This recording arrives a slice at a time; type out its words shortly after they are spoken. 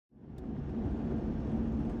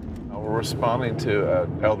We're responding to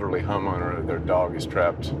an elderly homeowner. Their dog is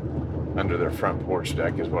trapped under their front porch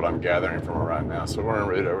deck is what I'm gathering from her right now. So we're en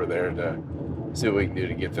route over there to see what we can do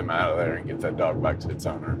to get them out of there and get that dog back to its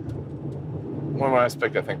owner. One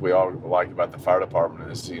aspect I think we all like about the fire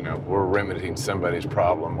department is, you know, we're remedying somebody's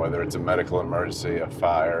problem, whether it's a medical emergency, a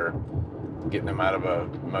fire, getting them out of a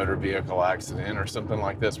motor vehicle accident or something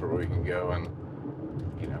like this where we can go and,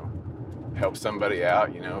 you know, help somebody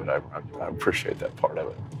out, you know. I appreciate that part of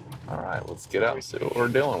it. All right, let's get out and see what we're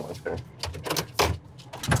dealing with here.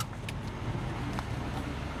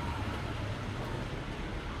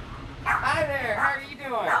 Hi there, how are you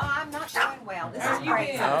doing? Oh, I'm not doing well. This is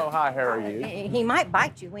crazy. Oh, hi, how are you? He might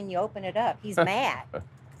bite you when you open it up. He's mad.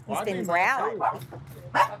 He's been growling.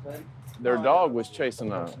 Their dog was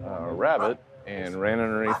chasing a rabbit and ran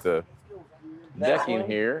underneath the decking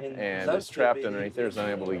here and is trapped underneath there, is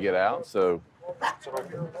unable to get out. So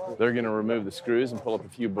they're going to remove the screws and pull up a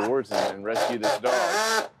few boards and rescue this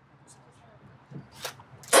dog.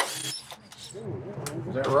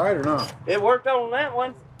 Is that right or not? It worked on that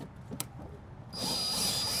one.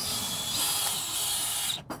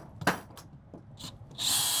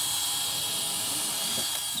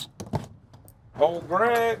 Old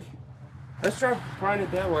Greg. Let's try to find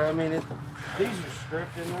it that way. I mean, these are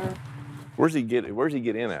stripped in there. Where's he get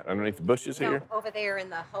in at? Underneath the bushes No, here? over there in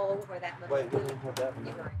the hole where that little Wait, we didn't have that one.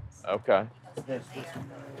 ignorance. Okay.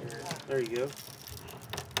 There you go.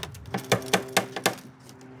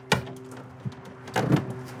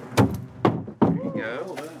 There you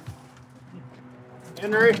go.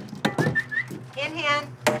 Henry. Henry.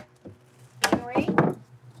 Henry.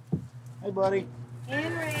 Hey, buddy.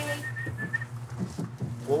 Henry.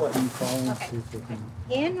 We'll let him call and Okay. see if we can.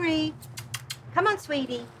 Henry. Come on,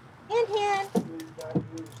 sweetie. Hen.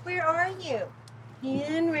 Where are you?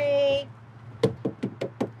 Henry.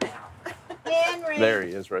 Henry. There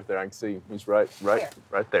he is right there. I can see him. He's right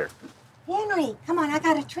there. Henry, come on. I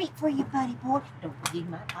got a treat for you, buddy boy. Don't he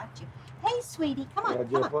might bite you. Hey, sweetie. Come on.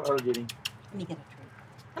 Come on. Let her get him. Let me get a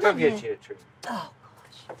treat. Come Go on, get Hen. you a treat. Oh,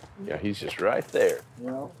 gosh. Yeah, he's just right there.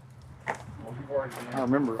 Well, I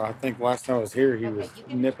remember, I think last time I was here, he was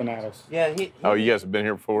nipping at us. Yeah, Oh, you guys have been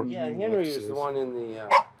here before? Yeah, Henry was the one in the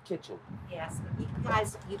kitchen. Yes, you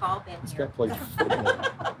guys, you've all been This guy here. plays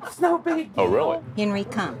football. It's no big deal. Oh, really? Henry,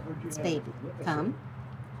 come. It's baby. Come.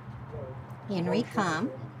 Henry, come.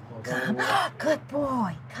 Come. Good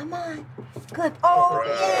boy. Come on. Good. Oh,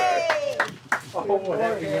 yay! Oh,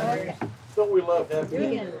 happy Henry. Don't we love happy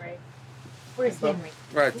Henry? Henry. Where's Henry?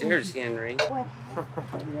 Right, there's Henry. What?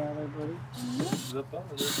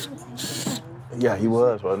 Yeah, he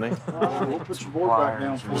was, wasn't he? We'll put your board back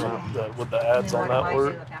down for you. With the ads on that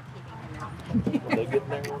word, They they get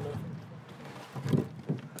there on that.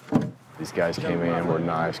 These guys came in, were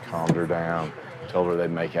nice, calmed her down, told her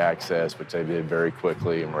they'd make access, which they did very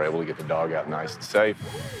quickly, and were able to get the dog out nice and safe.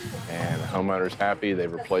 And the homeowner's happy.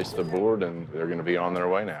 They've replaced the board, and they're going to be on their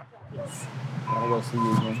way now. I'll go see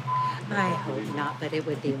you again. I hope not, but it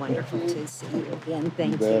would be wonderful to see you again.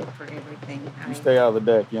 Thank you bet. for everything. You stay out of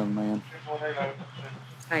the deck, young man.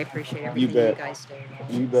 I appreciate You everything you bet. guys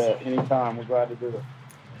do. You bet. Anytime. We're glad to do it.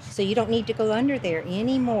 So you don't need to go under there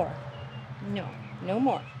anymore. No, no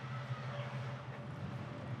more.